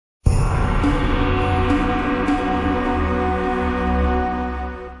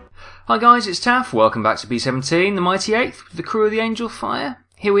Hi guys, it's Taff. Welcome back to B-17 the Mighty 8th with the crew of the Angel Fire.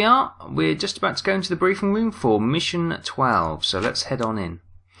 Here we are. We're just about to go into the briefing room for Mission 12, so let's head on in.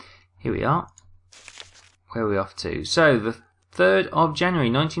 Here we are. Where are we off to? So, the 3rd of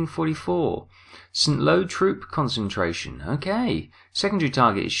January 1944. St. Lo troop concentration. Okay. Secondary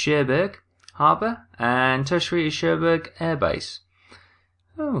target is Cherbourg Harbour, and tertiary is Cherbourg Air Base.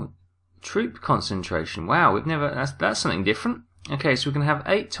 Oh, troop concentration. Wow, that's something different. Okay, so we're going to have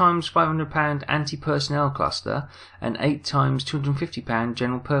 8 times £500 anti-personnel cluster and 8 times £250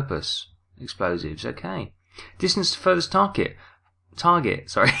 general purpose explosives. Okay. Distance to furthest target,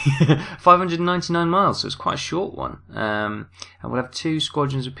 599 miles, so it's quite a short one. And we'll have 2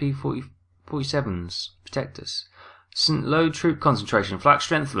 squadrons of P-47s protect us. St. Lo troop concentration, flak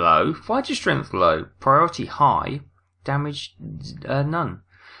strength low, fighter strength low, priority high, damage none.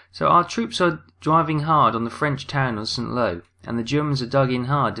 So our troops are driving hard on the French town of St. Lo, and the Germans are dug in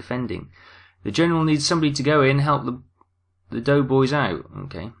hard defending. The general needs somebody to go in, help the doughboys out.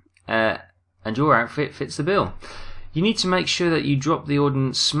 Okay, and your outfit fits the bill. You need to make sure that you drop the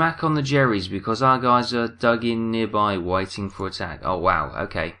ordnance smack on the Jerrys, because our guys are dug in nearby waiting for attack. Oh wow,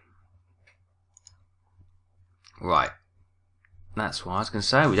 okay. Right. That's what I was going to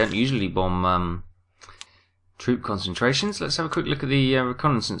say. We don't usually bomb troop concentrations. Let's have a quick look at the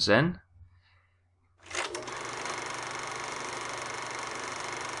reconnaissance then.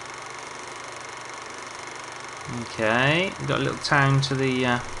 Okay, we've got a little town to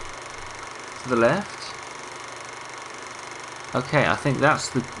the left. Okay, I think that's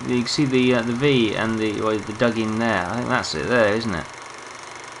the you can see the V and the dug in there. I think that's it there, isn't it?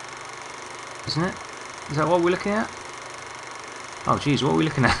 Isn't it? Is that what we're looking at? Oh geez, what are we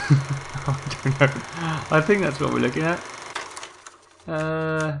looking at? I don't know. I think that's what we're looking at.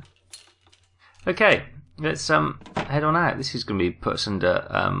 Okay, let's head on out. This is going to be put us under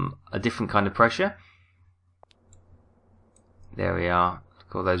a different kind of pressure. There we are.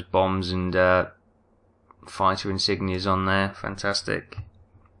 Look at all those bombs and fighter insignias on there. Fantastic.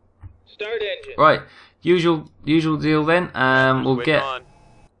 Start engine. Right, usual deal then. We'll get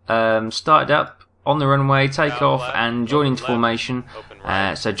started up on the runway, take off, and join into formation.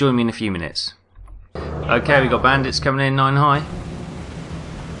 So join me in a few minutes. Okay, we got bandits coming in 9 high.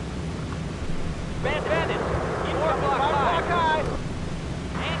 Bandits, 4 o'clock high.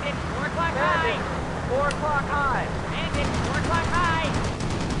 Bandits, 4 o'clock high. 4 o'clock high. Bandits, 4 o'clock high.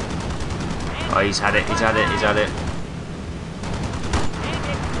 Oh, he's had it. Bandits, 4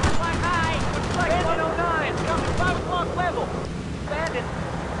 o'clock high. Looks like 109 coming 5 o'clock level. Bandits,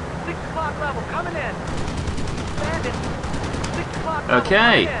 6 o'clock level coming in. Bandits, 6 o'clock level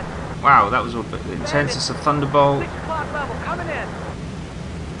Okay. coming in. Wow, that was a bit intense. It's a thunderbolt. 6 o'clock level coming in.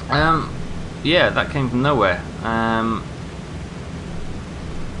 Yeah, that came from nowhere.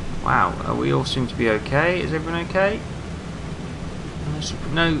 Wow, we all seem to be okay. Is everyone okay?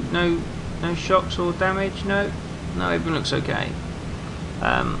 No shocks or damage. No, everyone looks okay.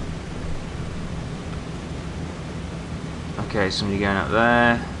 Okay, somebody going up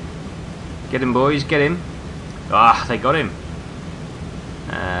there. Get him, boys, get him. Ah, they got him.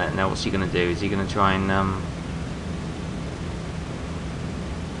 Now what's he going to do? Is he going to try and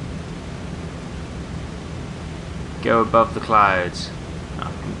go above the clouds? I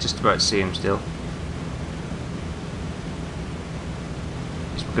can just about see him still.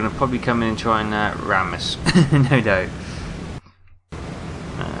 He's going to probably come in and try and ram us. No doubt.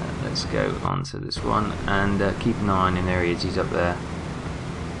 Let's go onto this one and keep an eye on him. There he is. He's up there.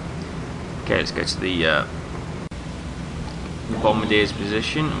 Okay, let's go to the bombardier's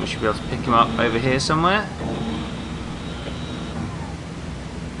position. We should be able to pick him up over here somewhere.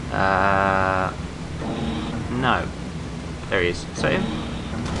 No. There he is. Is that him?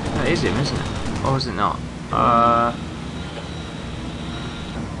 That is him, isn't it? Or is it not? Oh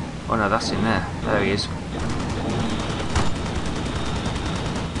no, that's him there. There he is.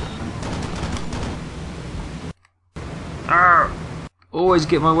 Arr! Always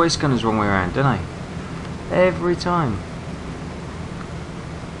get my waist gunners wrong way around, don't I? Every time.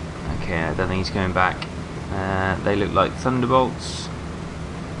 Okay, I don't think he's going back. They look like thunderbolts.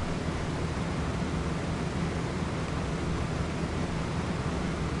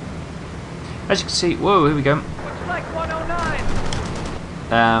 As you can see, whoa, here we go. Looks like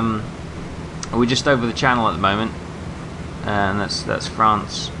 109. We're just over the channel at the moment, and that's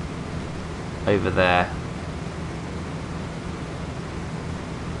France over there.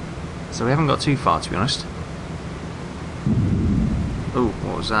 So we haven't got too far, to be honest. Oh,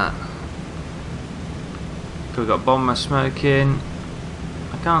 what was that? We've got bomber smoking.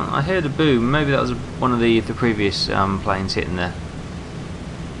 I heard a boom. Maybe that was one of the previous planes hitting there.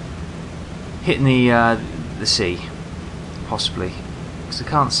 hitting the sea, possibly, because I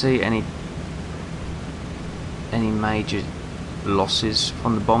can't see any major losses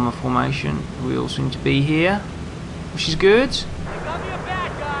from the bomber formation. We all seem to be here, which is good.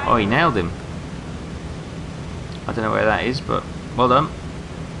 Oh, he nailed him. I don't know where that is, but well done.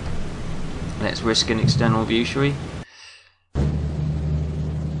 Let's risk an external view, shall we?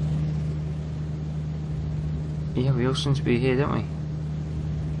 Yeah, we all seem to be here, don't we?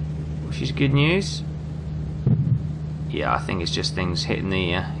 Which is good news. Yeah, I think it's just things hitting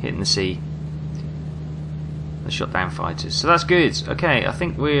the sea. The shot down fighters. So that's good. Okay, I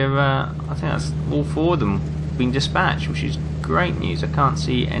think that's all four of them being dispatched, which is great news. I can't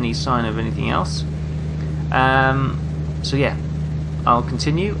see any sign of anything else. So yeah, I'll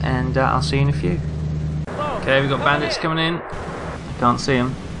continue and I'll see you in a few. Okay, we've got bandits coming in. I can't see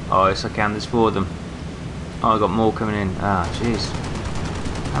them. Oh, yes I can, there's four of them. Oh, I've got more coming in. Ah, jeez.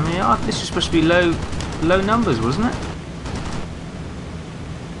 I mean, this was supposed to be low numbers, wasn't it?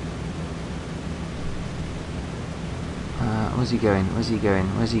 Where's he going? Where's he going?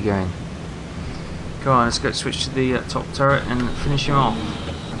 Where's he going? Come on, let's go switch to the top turret and finish him off.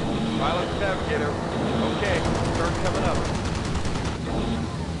 Pilot navigator. Okay, turn coming up.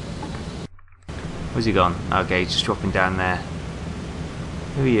 Where's he gone? Okay, he's just dropping down there.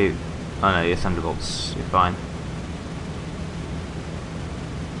 Who are you? Oh no, you're Thunderbolts. You're fine.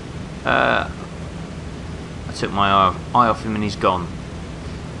 I took my eye off him and he's gone.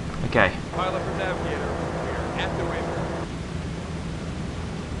 Okay. Pilot for navigator. We're at the wing.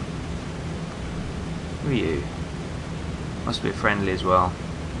 Who are you? Must be friendly as well,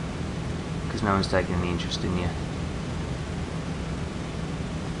 because no one's taking any interest in you.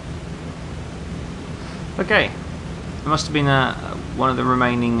 Okay, it must have been one of the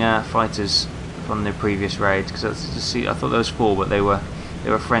remaining fighters from the previous raid, because I thought there was four, but they were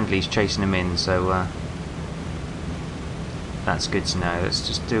friendlies chasing them in. So that's good to know. Let's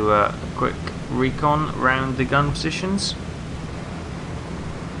just do a quick recon round the gun positions.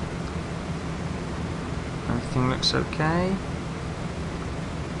 Everything looks okay.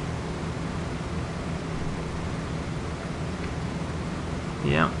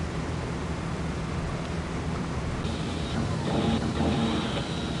 Yeah.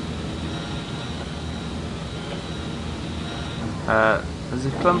 There's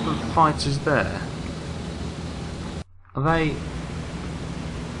a clump of fighters there. Are they...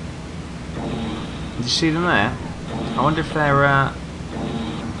 Did you see them there? I wonder if they're...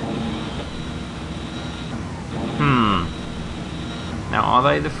 Now, are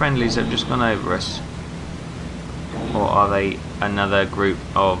they the friendlies that have just gone over us? Or are they another group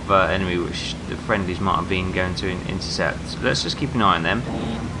of enemy which the friendlies might have been going to intercept? So let's just keep an eye on them.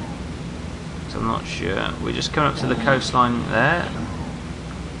 So I'm not sure. We're just coming up to the coastline there.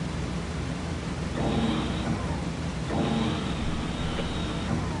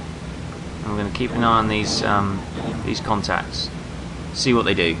 And we're going to keep an eye on these contacts. See what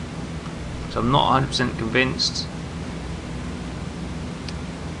they do. So I'm not 100% convinced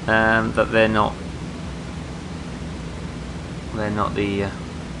that they're not the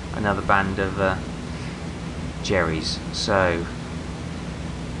another band of Jerrys. So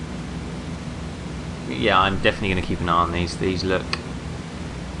yeah, I'm definitely going to keep an eye on these. These look,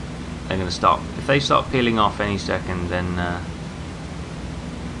 they're going to stop. If they start peeling off any second, then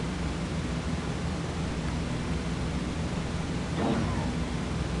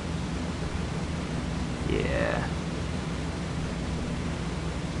yeah.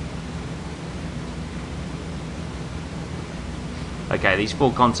 Okay, these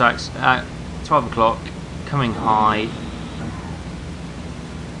four contacts at 12 o'clock, coming high.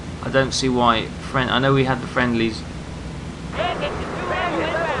 I don't see why. I know we had the friendlies.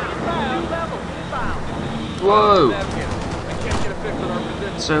 Whoa!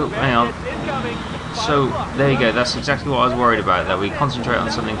 So hang on. So there you go. That's exactly what I was worried about. That we concentrate on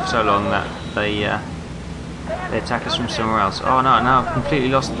something for so long that they attack us from somewhere else. Oh no! Now I've completely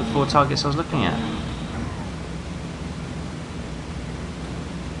lost the four targets I was looking at.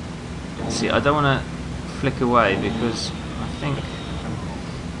 See, I don't want to flick away because I think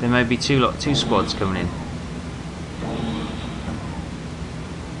there may be two squads coming in.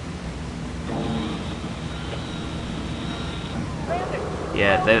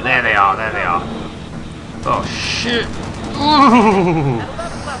 Yeah, there they are. There they are. Oh shit! Ooh.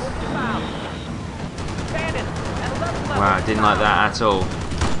 Wow, I didn't like that at all.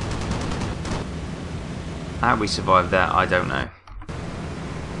 How we survived that, I don't know.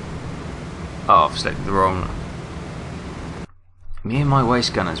 Oh, I've selected the wrong. Me and my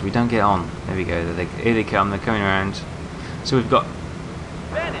waist gunners, we don't get on. There we go. Here they come. They're coming around. So we've got.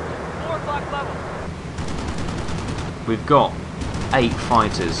 Bandits, 4 o'clock level. We've got 8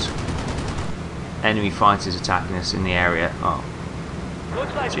 fighters, enemy fighters attacking us in the area. Oh,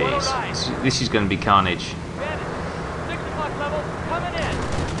 Looks like jeez. 109. This is going to be carnage. Bandits, 6 o'clock level, coming in.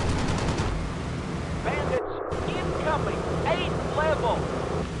 Bandits, incoming, 8th level.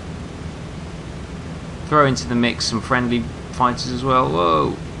 Throw into the mix some friendly fighters as well.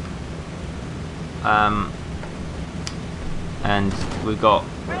 Whoa. And we've got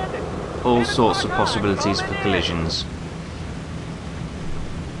Bandits, all sorts of possibilities for collisions.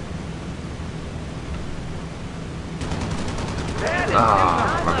 bandits,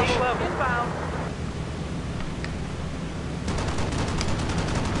 Ah, rubbish. inbound.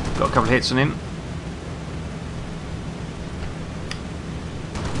 Got a couple of hits on him.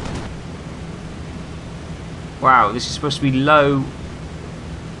 Wow, this is supposed to be low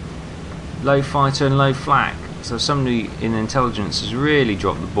fighter and low flak. So somebody in intelligence has really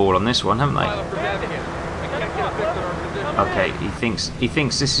dropped the ball on this one, haven't they? Okay, he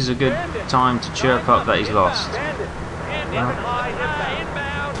thinks this is a good time to chirp up that he's lost. Bandits, Well.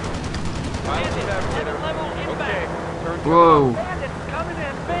 inbound. Bandits, 7th level, inbound. Whoa! Bandits coming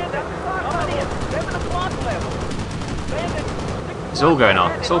in, bandits, coming in, 7 o'clock level. Bandits, 6 It's all going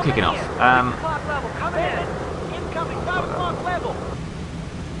on. It's all kicking off. 6 o'clock level, coming in. Incoming, 5 o'clock level.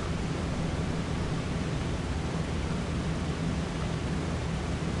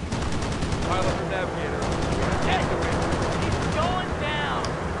 Pilot from navigator. He's going down.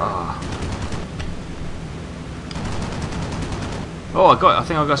 Ah. Oh, I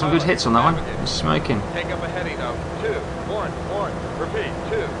think I got some good hits on that one. It's smoking. Take up a heading of 2, 1, 1. Repeat,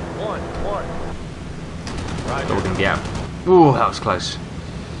 2, 1, 1. Thought we were going to be out. Ooh, that was close.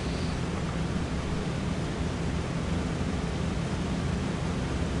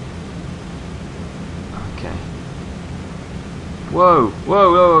 Okay. Whoa,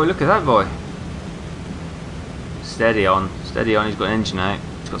 whoa, whoa, look at that boy. Steady on, he's got an engine out.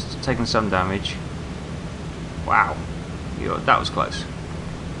 He's got taken some damage. Wow. That was close.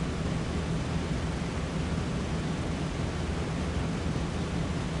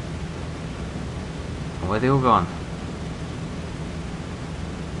 Where they all gone?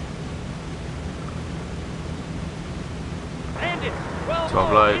 Bandits, 12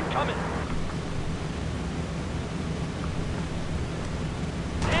 12 low. incoming.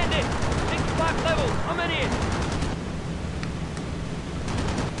 Bandits, 6 o'clock level, coming in.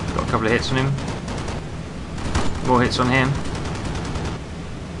 Got a couple of hits on him. More hits on him.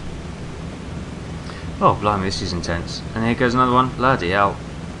 Oh, blimey, this is intense. And here goes another one. Bloody hell.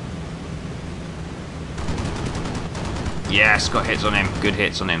 Yes, got hits on him. Good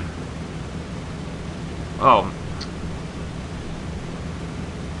hits on him. Oh.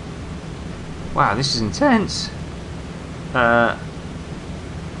 Wow, this is intense. Bandits,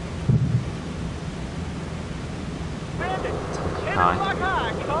 10 Hi. o'clock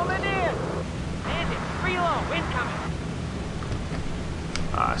high, coming in. Bandits, 3 low, incoming.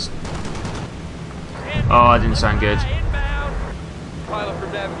 Bandits, Oh, that didn't sound good. inbound. Pilot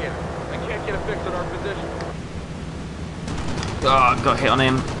from navigator. I can't get a fix on our position. Oh, got hit on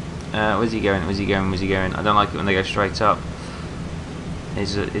him. Where's he going? Where's he going? Where's he going? I don't like it when they go straight up.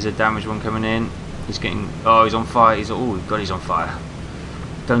 Is a damaged one coming in? He's getting. Oh, he's on fire. Oh God, he's on fire.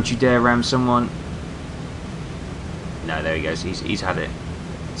 Don't you dare ram someone. No, there he goes. He's had it.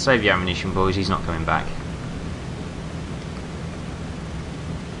 Save your ammunition, boys. He's not coming back.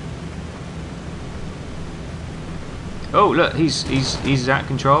 Oh, look, he's out of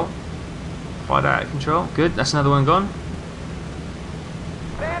control. Fired out of control. Good. That's another one gone.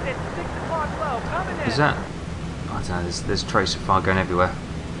 Bandits, 6 o'clock low, coming in. Is that? I don't know. There's tracer fire going everywhere.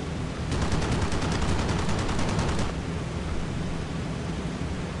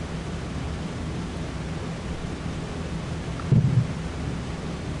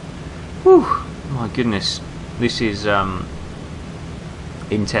 Whew! My goodness, this is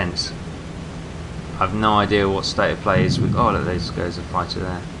intense. I've no idea what state of play is with. Oh, look, there goes a fighter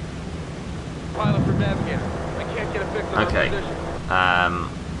there. Pilot from navigator. I can't get a fix on our Okay. position.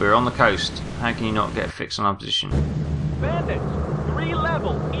 We're on the coast. How can you not get a fix on our position? Bandits, 3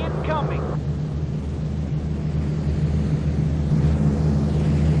 level, incoming.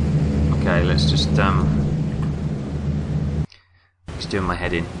 Okay, let's just doing my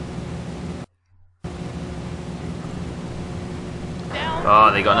head in. Down. Oh,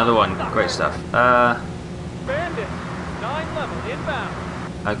 they got another one. Great stuff. Bandits, 9 level, inbound.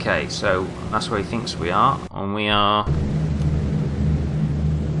 Okay, so that's where he thinks we are, and we are.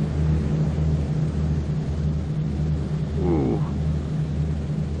 Ooh.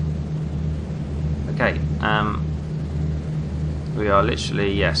 Okay. We are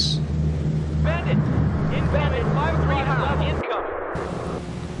literally, yes. Bandit, 5 o'clock level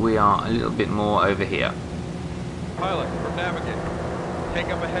incoming. We are a little bit more over here. Pilot, from Navigate. Take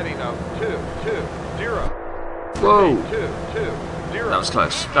up a heading of 220. Whoa! 220. That was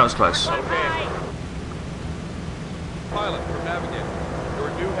close. That was close. Okay. Pilot, from Navigate. Your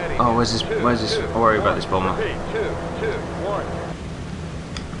new heading. Oh, where's this? Where's this? I worry about this bomber. Repeat, 221.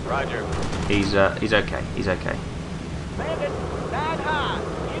 Roger. He's okay. He's okay. Bandit, 9 high,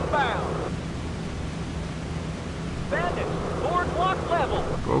 inbound. Bandit, 4 o'clock level.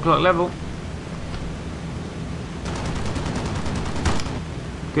 4 o'clock level.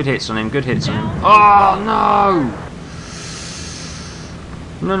 Good hits on him. Good hits on him. Oh no!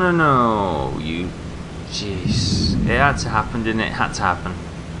 No, no, no! You, jeez, it had to happen, didn't it? It had to happen.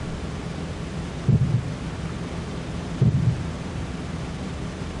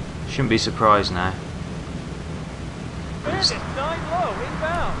 Shouldn't be surprised now. Bandit, 9 low,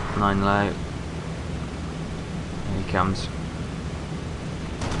 inbound. 9 low. Here he comes.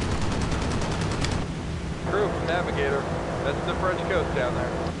 Crew from Navigator. That's the French coast down there.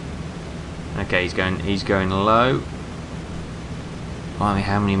 Okay, he's going low. Blimey,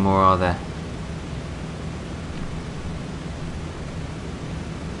 how many more are there?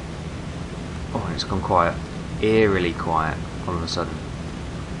 Oh, and it's gone quiet. Eerily quiet all of a sudden.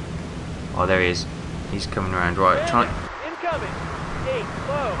 Oh, there he is. He's coming around. Right, try. Incoming. 8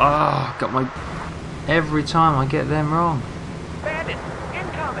 low. Ah, got my. Every time I get them wrong. Bandit,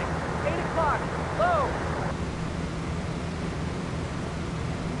 incoming. 8 o'clock, low.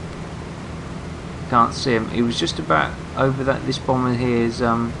 Can't see him. He was just about over this bomber here's.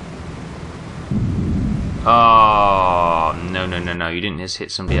 Oh no no no no! You didn't just hit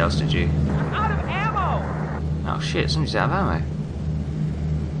somebody else, did you? I'm out of ammo. Oh shit! Somebody's out of ammo.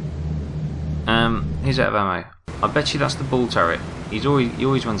 He's out of ammo. I bet you that's the ball turret. He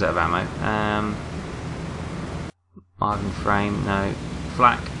always runs out of ammo. Marvin frame, no.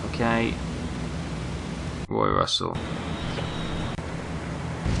 Flak, okay. Roy Russell.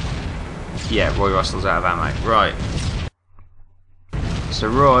 Yeah, Roy Russell's out of ammo. Right. So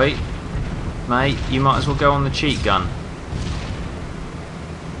Roy, mate, you might as well go on the cheat gun.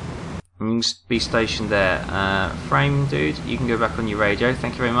 You can be stationed there. Frame, dude, you can go back on your radio.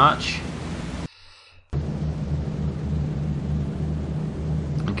 Thank you very much.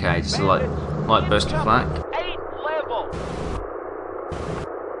 Okay, just a light burst of flak. 8 level.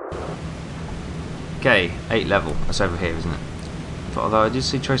 Okay, 8 level. That's over here, isn't it? Although I did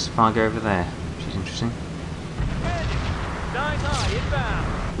see Trace the Fire go over there, which is interesting. Bandit, 9 high,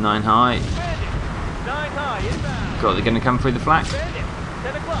 inbound. 9 high. Bandit, 9 high, inbound. God, they're going to come through the flak. Bandit,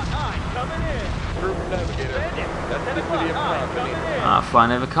 10 o'clock high, coming in. Crew from Navigator. Bandit, That's 10 the o'clock city of high, Prague. coming in.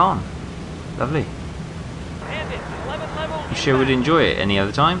 Flying over Caen. Lovely. Bandit, 11 level. I'm sure we'd enjoy it any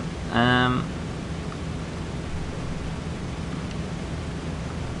other time. Bandit,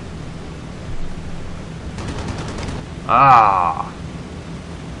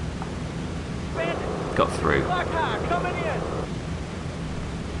 Got through. clock high, coming in.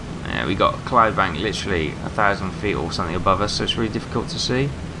 Yeah, we got cloud bank literally 1,000 feet or something above us, so it's really difficult to see.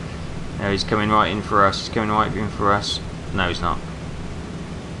 There, he's coming right in for us. He's coming right in for us. No, he's not.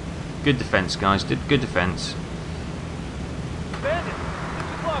 Good defense, guys. Good defense. Bandit, 6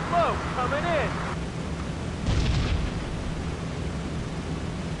 o'clock low, coming in.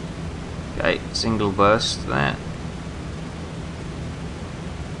 Okay, single burst there.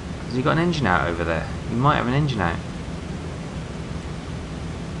 Has he got an engine out over there? He might have an engine out.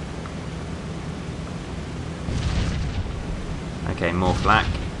 Okay, more flak.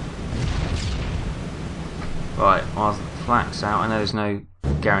 Right, while the flak's out, I know there's no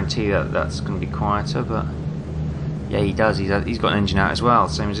guarantee that that's going to be quieter, but yeah, he does. He's got an engine out as well,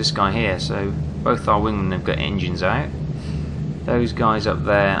 same as this guy here. So both our wingmen have got engines out. Those guys up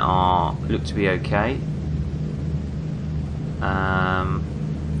there look to be okay.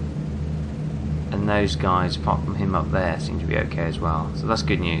 And those guys, apart from him up there, seem to be okay as well. So that's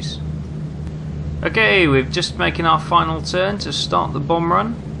good news. Okay, we're just making our final turn to start the bomb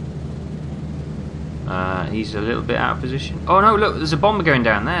run. He's a little bit out of position. Oh no, look, there's a bomber going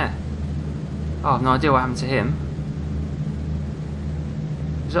down there. Oh, I've no idea what happened to him.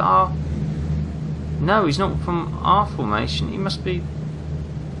 Is that our... No, he's not from our formation. He must be...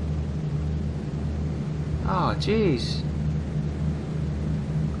 Oh, jeez.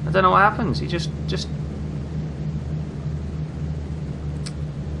 I don't know what happens. He just...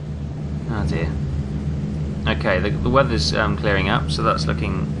 Oh dear. Okay, the weather's clearing up, so that's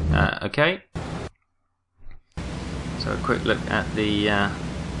looking okay. So a quick look at the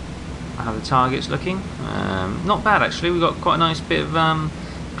how the target's looking. Not bad actually. We've got quite a nice bit of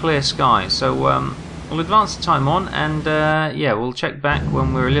clear sky. So we'll advance the time on, and yeah, we'll check back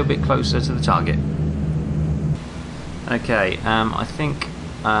when we're a little bit closer to the target. Okay, I think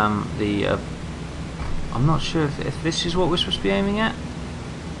I'm not sure if this is what we're supposed to be aiming at,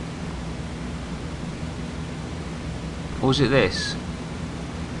 or is it this?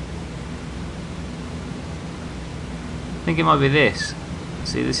 I think it might be this.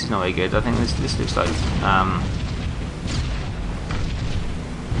 See, this is not very good. I think this looks like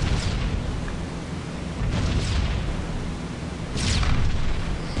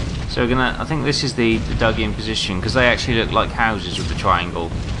so we're gonna. I think this is the dug-in position, because they actually look like houses with the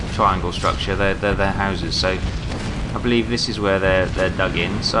triangle structure. They're their houses. So I believe this is where they're dug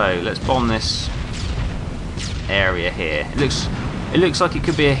in. So let's bomb this area here. It looks like it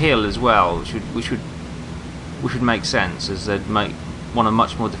could be a hill as well, which would make sense, as they'd want a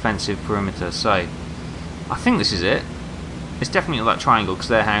much more defensive perimeter. So I think this is it. It's definitely that triangle because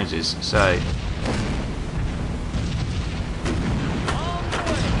they're houses. So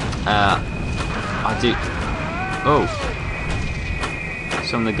I do. Oh,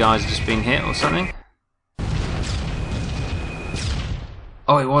 some of the guys have just been hit or something.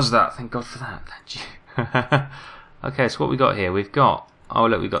 Oh, it was that. Thank God for that. Thank you. Okay, so what we got here? We've got. Oh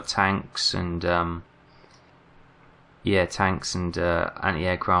look, we've got tanks and yeah, tanks and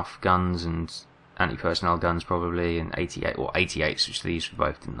anti-aircraft guns and anti-personnel guns probably, and 88s, which they used for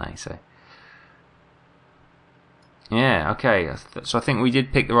both, didn't they? So yeah, okay. So I think we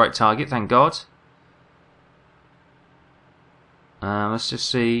did pick the right target, thank God. Let's just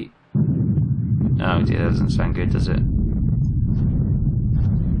see. Oh dear, that doesn't sound good, does it?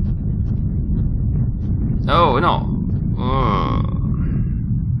 Oh, we're not. Ugh.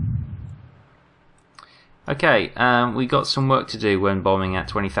 Okay, we got some work to do when bombing at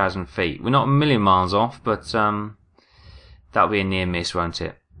 20,000 feet. We're not a million miles off, but that'll be a near miss, won't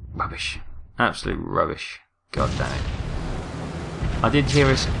it? Rubbish. Absolute rubbish. God damn it. I did hear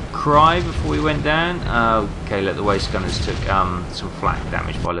us cry before we went down. Okay, look, the waste gunners took some flak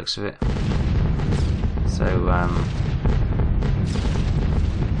damage by the looks of it. So,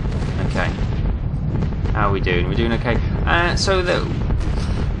 okay. How are we doing? We're doing okay. So I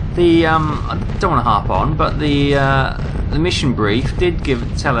don't want to harp on, but the mission brief did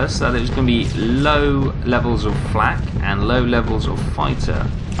tell us that it was going to be low levels of flak and low levels of fighter.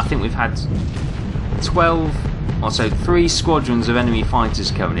 I think we've had 3 squadrons of enemy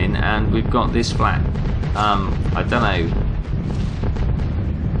fighters coming in, and we've got this flak. I don't know.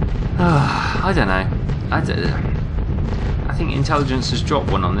 I don't know. I think intelligence has dropped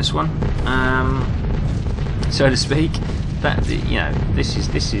one on this one, so to speak. That, you know, this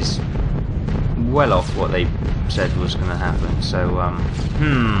is well off what they said was going to happen. So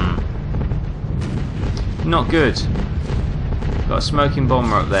not good. Got a smoking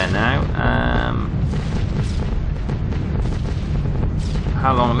bomber up there now.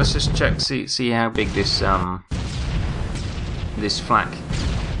 How long? Let's just check, see how big this this flak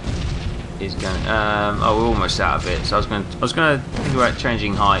is going. Oh, we're almost out of it. So I was going to think about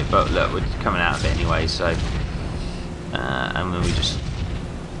changing height, but look, we're coming out of it anyway. So. And then we just...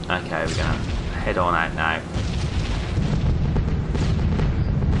 Okay, we're going to head on out now.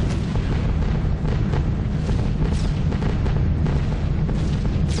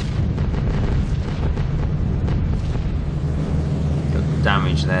 Got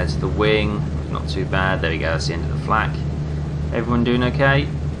damage there to the wing. Not too bad. There we go, that's the end of the flak. Everyone doing okay?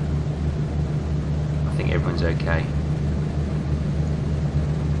 I think everyone's okay.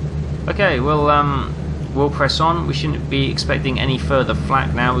 Okay, well, we'll press on. We shouldn't be expecting any further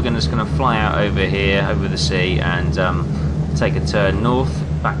flak now. We're just going to fly out over here, over the sea, and take a turn north,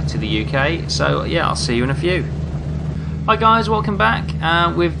 back to the UK. So yeah, I'll see you in a few. Hi guys, welcome back.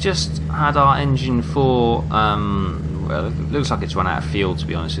 We've just had our engine 4, well, it looks like it's run out of fuel, to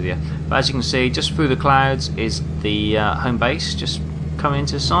be honest with you. But as you can see, just through the clouds is the home base, just coming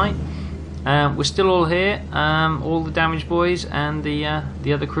into sight. We're still all here, all the damaged boys and the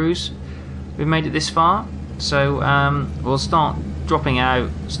other crews. We've made it this far, so we'll start dropping out,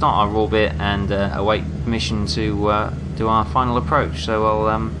 start our orbit, and await permission to do our final approach. So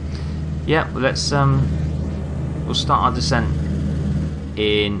I'll, yeah, let's we'll start our descent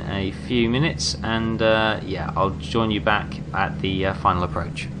in a few minutes, and yeah, I'll join you back at the final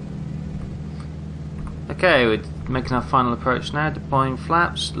approach. Okay, we're making our final approach now. Deploying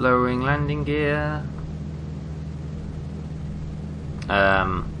flaps, lowering landing gear.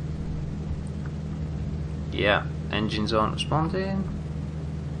 Yeah, engines aren't responding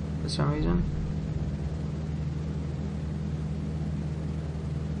for some reason.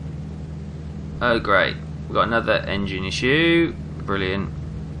 Oh great, we've got another engine issue. Brilliant.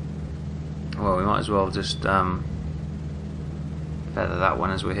 Well, we might as well just feather that one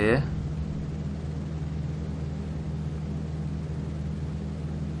as we're here.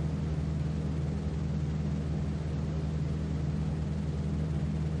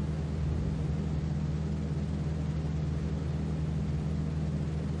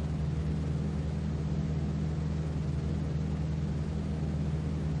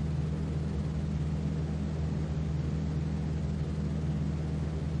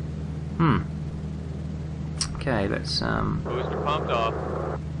 Okay, let's Booster pumped off.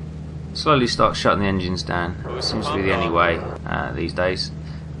 slowly start shutting the engines down. Seems to be the only way these days.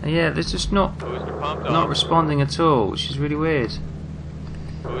 Yeah, they're just not Booster pumped off. responding at all, which is really weird.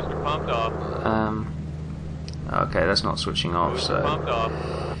 Booster pumped off. Okay, that's not switching off, Booster so pumped off.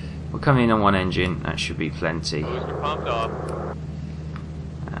 we're coming in on one engine. That should be plenty. Booster pumped off.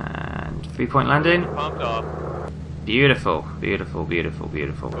 And 3-point landing. Pumped off. Beautiful, beautiful, beautiful,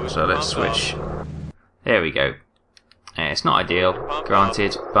 beautiful. So let's switch. There we go. Yeah, it's not ideal,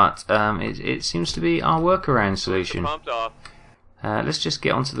 granted, but it seems to be our workaround solution. Pumped off. Let's just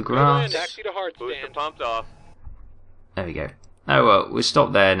get onto the grass. Taxi to hard stand. Booster pumped off. There we go. Oh well, we'll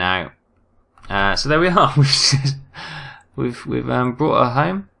stop there now. So there we are. we've brought her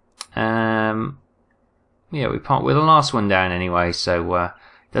home. Yeah, we parked with the last one down anyway, so it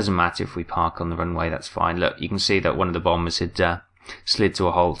doesn't matter if we park on the runway. That's fine. Look, you can see that one of the bombers had slid to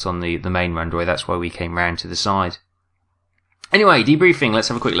a halt on the main runway. That's why we came round to the side. Anyway, debriefing. Let's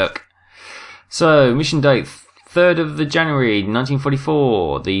have a quick look. So, mission date 3rd of the January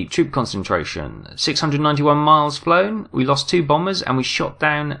 1944. The troop concentration 691 miles flown. We lost 2 bombers and we shot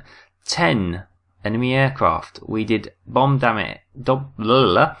down 10 enemy aircraft. We did bomb damage.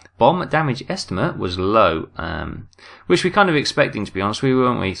 Bomb damage estimate was low, which we're kind of expecting, to be honest,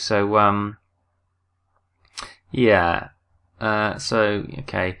 weren't we? So yeah. So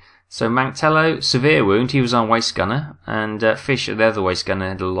okay. So Mantello, severe wound. He was our waist gunner, and Fisher, the other waist gunner,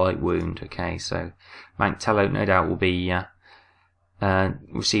 had a light wound. Okay, so Mantello, no doubt, will be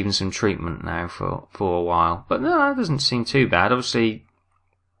receiving some treatment now for a while. But no, it doesn't seem too bad. Obviously,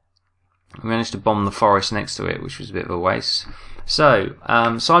 we managed to bomb the forest next to it, which was a bit of a waste. So,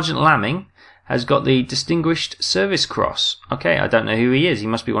 Sergeant Lamming has got the Distinguished Service Cross. Okay, I don't know who he is. He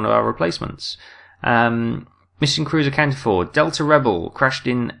must be one of our replacements. Mission crews accounted for. Delta Rebel crashed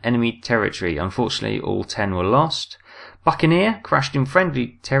in enemy territory. Unfortunately, all 10 were lost. Buccaneer crashed in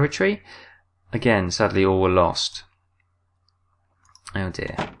friendly territory. Again, sadly, all were lost. Oh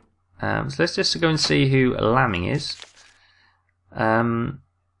dear. So let's just go and see who Lamming is.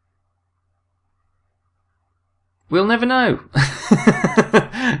 We'll never know.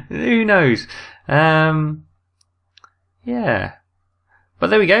 Who knows? Yeah. But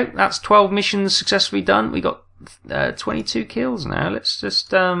there we go. That's 12 missions successfully done. We got 22 kills now. Let's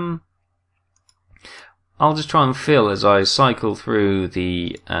just I'll just try and fill as I cycle through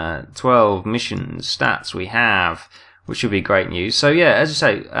the 12 mission stats we have, which should be great news. So yeah, as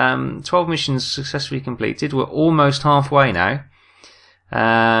I say, 12 missions successfully completed. We're almost halfway now.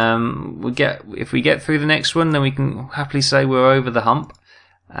 If we get through the next one, then we can happily say we're over the hump.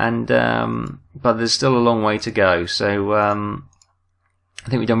 And but there's still a long way to go. So I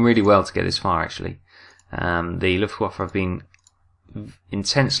think we've done really well to get this far, actually. The Luftwaffe have been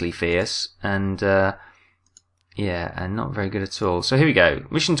intensely fierce and yeah, and not very good at all. So here we go,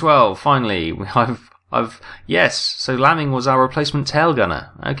 mission 12. Finally, yes. So Lamming was our replacement tail gunner.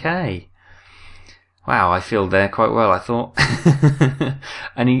 Okay. Wow, I filled there quite well, I thought.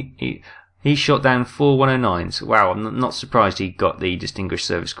 And he shot down 4 109s. Wow, I'm not surprised he got the Distinguished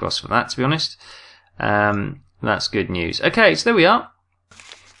Service Cross for that, to be honest. That's good news. Okay, so there we are.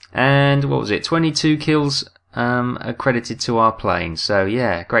 And what was it? 22 kills accredited to our plane. So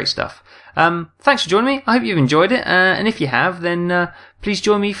yeah, great stuff. Thanks for joining me. I hope you've enjoyed it. And if you have, then please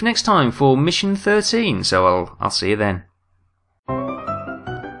join me for next time for Mission 13. So I'll see you then.